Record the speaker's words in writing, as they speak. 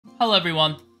Hello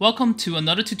everyone, welcome to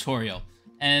another tutorial,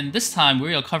 and this time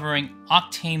we are covering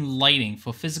Octane lighting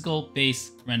for physical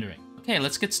based rendering. Okay,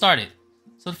 let's get started.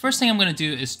 So the first thing I'm going to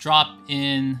do is drop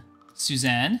in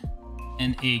Suzanne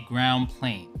in a ground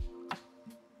plane.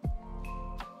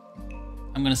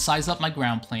 I'm going to size up my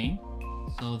ground plane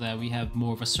so that we have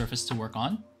more of a surface to work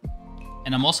on.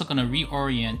 And I'm also going to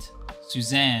reorient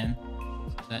Suzanne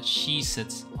so that she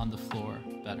sits on the floor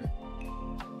better.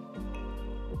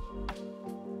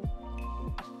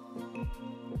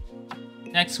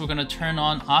 Next, we're going to turn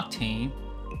on Octane,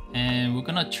 and we're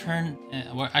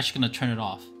actually going to turn it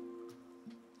off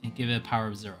and give it a power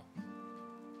of 0.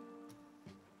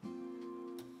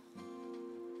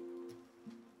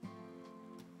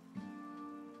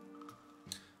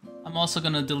 I'm also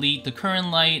going to delete the current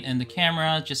light and the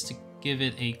camera just to give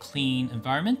it a clean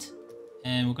environment.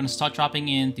 And we're going to start dropping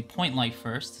in the point light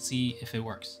first to see if it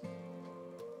works.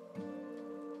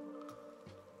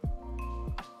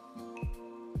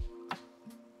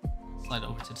 Slide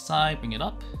over to the side, bring it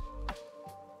up.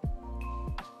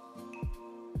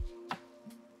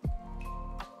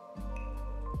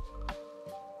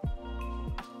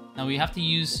 Now we have to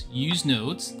use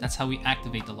nodes. That's how we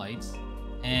activate the lights.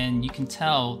 And you can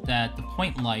tell that the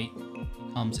point light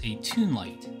becomes a tune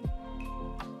light.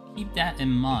 Keep that in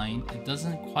mind. It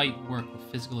doesn't quite work with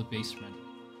physical based rendering.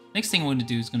 Next thing we're going to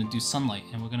do is going to do sunlight,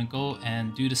 and we're going to go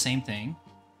and do the same thing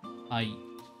by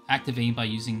activating by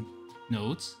using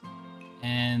nodes.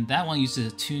 And that one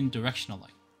uses a tune directional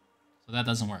light, so that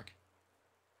doesn't work.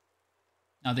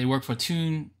 Now they work for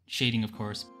tune shading, of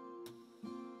course.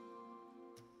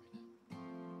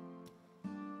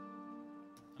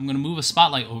 I'm going to move a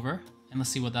spotlight over, and let's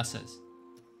see what that says.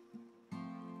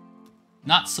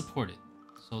 Not supported.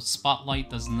 So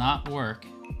spotlight does not work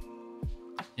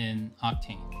in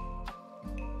Octane.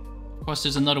 Of course,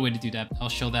 there's another way to do that. I'll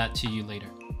show that to you later.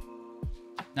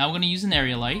 Now we're going to use an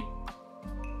area light.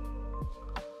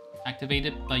 Activate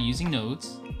it by using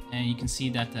nodes, and you can see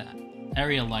that the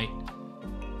area light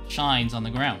shines on the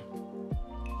ground.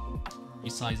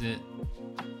 Resize it.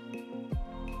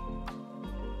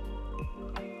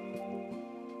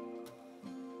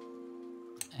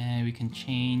 And we can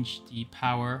change the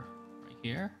power right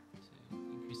here to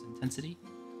increase intensity.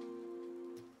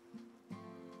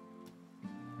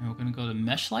 And we're going to go to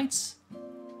mesh lights.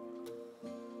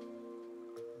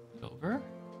 Over.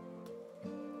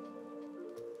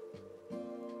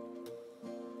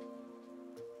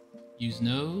 Use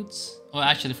nodes. Oh,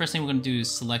 actually, the first thing we're going to do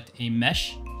is select a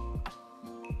mesh. I'm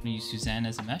going to use Suzanne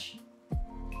as a mesh.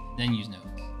 Then use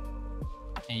nodes.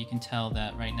 And you can tell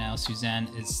that right now Suzanne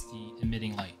is the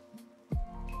emitting light.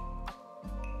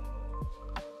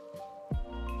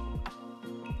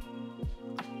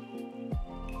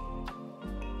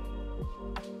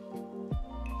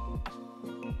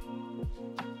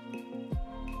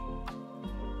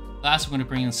 Last, we're going to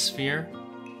bring in a sphere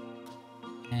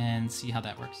and see how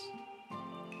that works.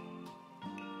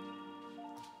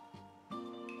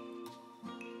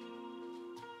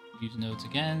 Use nodes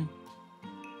again,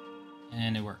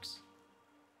 and it works.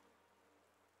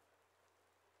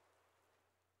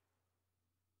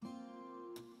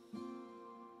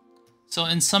 So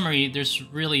in summary, there's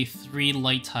really 3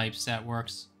 light types that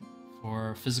works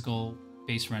for physical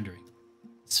based rendering: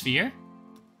 sphere,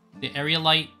 the area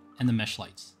light, and the mesh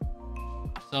lights.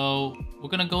 So we're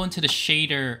going to go into the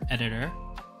shader editor,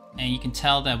 and you can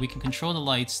tell that we can control the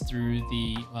lights through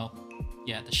the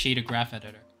shader graph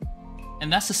editor.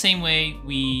 And that's the same way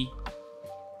we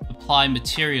apply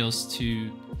materials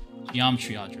to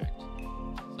geometry object.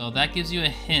 So that gives you a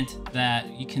hint that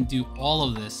you can do all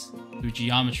of this through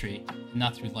geometry and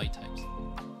not through light types.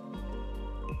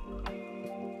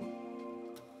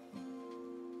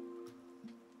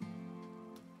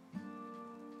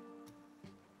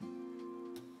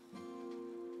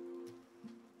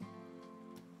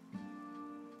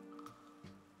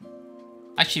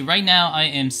 Actually, right now I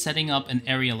am setting up an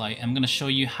area light. I'm going to show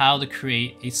you how to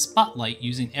create a spotlight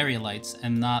using area lights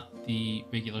and not the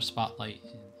regular spotlight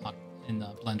in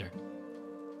Blender.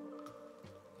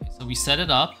 Okay, so we set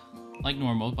it up like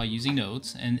normal by using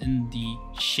nodes, and in the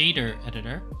shader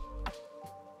editor,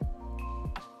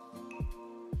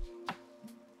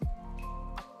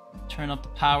 turn up the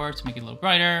power to make it a little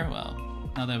brighter.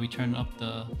 Well, now that we turn up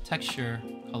the texture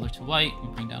color to white, we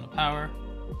bring down the power.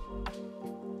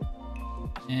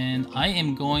 And I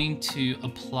am going to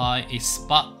apply a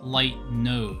spotlight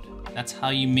node. That's how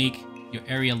you make your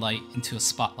area light into a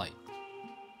spotlight.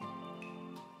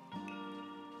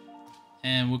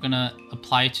 And we're gonna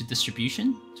apply it to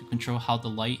distribution to control how the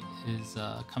light is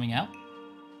coming out.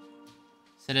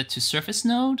 Set it to surface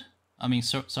node.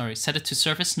 sorry, set it to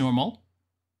surface normal.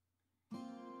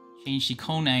 Change the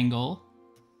cone angle.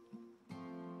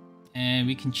 And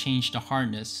we can change the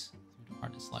hardness through the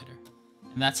hardness slider.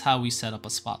 And that's how we set up a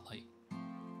spotlight.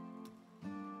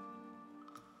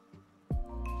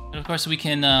 And of course we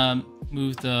can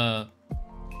move the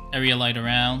area light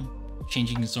around,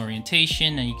 changing its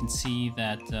orientation, and you can see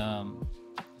that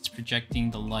it's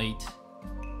projecting the light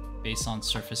based on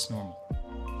surface normal.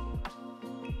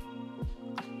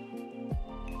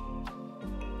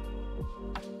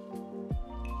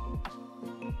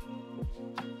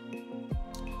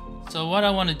 So what I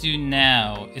want to do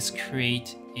now is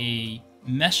create a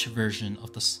mesh version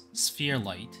of the sphere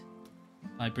light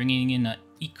by bringing in an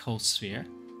icosphere,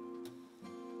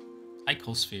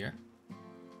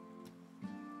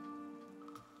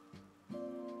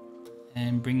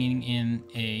 and bringing in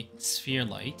a sphere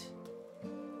light.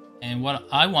 And what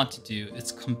I want to do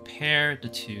is compare the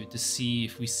two to see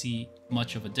if we see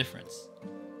much of a difference.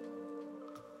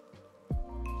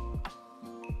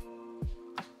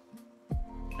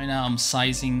 Right now I'm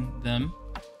sizing them,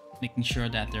 making sure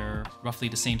that they're roughly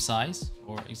the same size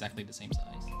or exactly the same size.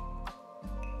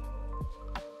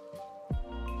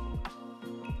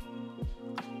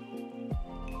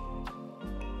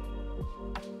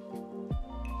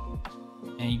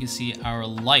 And you can see our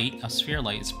sphere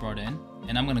light is brought in,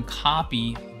 and I'm going to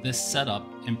copy this setup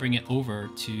and bring it over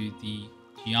to the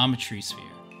geometry sphere.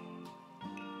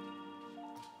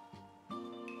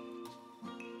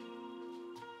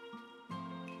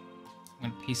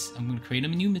 I'm going to create a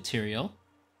new material,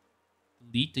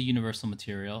 delete the universal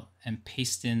material, and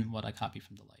paste in what I copied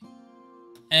from the light.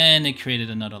 And it created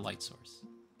another light source.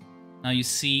 Now you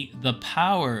see the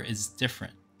power is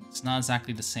different. It's not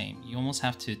exactly the same. You almost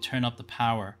have to turn up the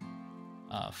power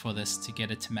for this to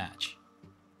get it to match.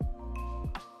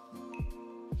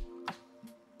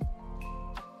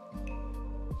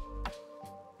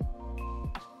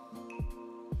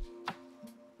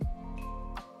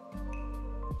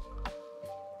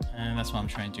 And that's what I'm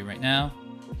trying to do right now.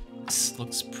 This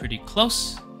looks pretty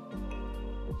close.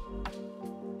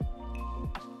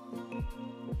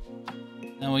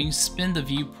 Now when you spin the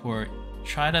viewport,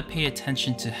 try to pay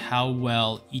attention to how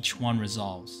well each one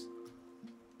resolves.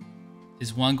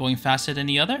 Is one going faster than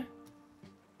the other?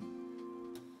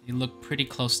 They look pretty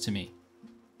close to me.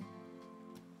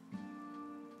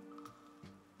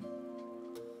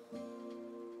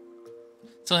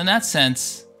 So in that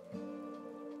sense,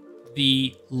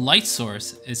 the light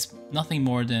source is nothing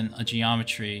more than a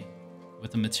geometry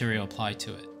with a material applied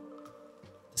to it.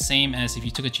 The same as if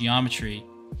you took a geometry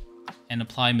and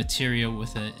apply material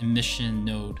with an emission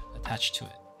node attached to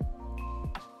it.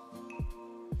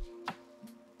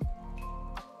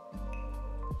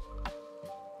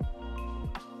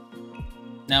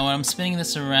 Now when I'm spinning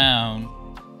this around,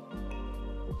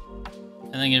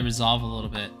 and then it resolve a little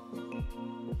bit,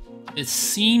 it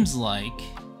seems like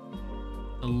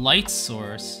the light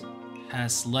source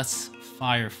has less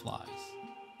fireflies.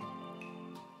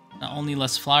 Not only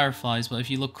less fireflies, but if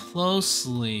you look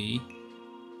closely,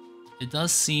 it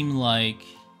does seem like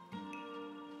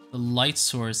the light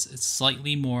source is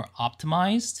slightly more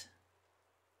optimized,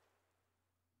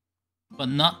 but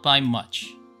not by much.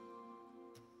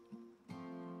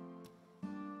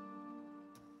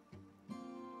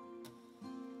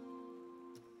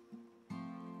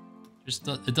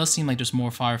 It does seem like there's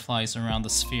more fireflies around the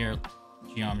sphere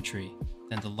geometry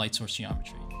than the light source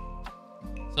geometry.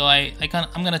 So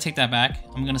I'm gonna take that back.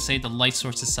 I'm gonna say the light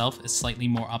source itself is slightly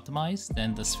more optimized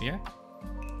than the sphere.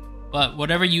 But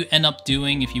whatever you end up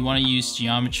doing, if you want to use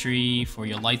geometry for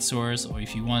your light source, or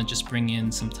if you want to just bring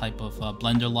in some type of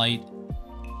blender light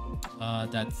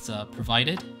that's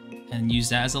provided and use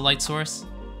that as a light source,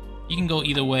 you can go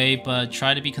either way, but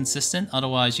try to be consistent.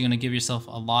 Otherwise, you're going to give yourself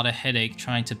a lot of headache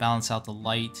trying to balance out the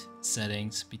light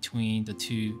settings between the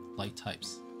two light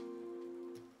types.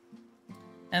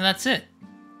 And that's it.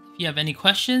 If you have any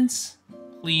questions,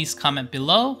 please comment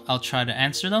below. I'll try to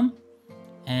answer them.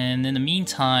 And in the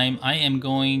meantime, I am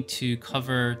going to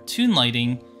cover toon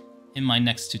lighting in my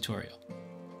next tutorial.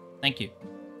 Thank you.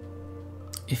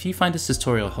 If you find this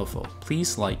tutorial helpful,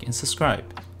 please like and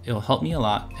subscribe. It'll help me a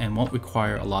lot and won't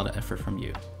require a lot of effort from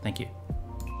you. Thank you.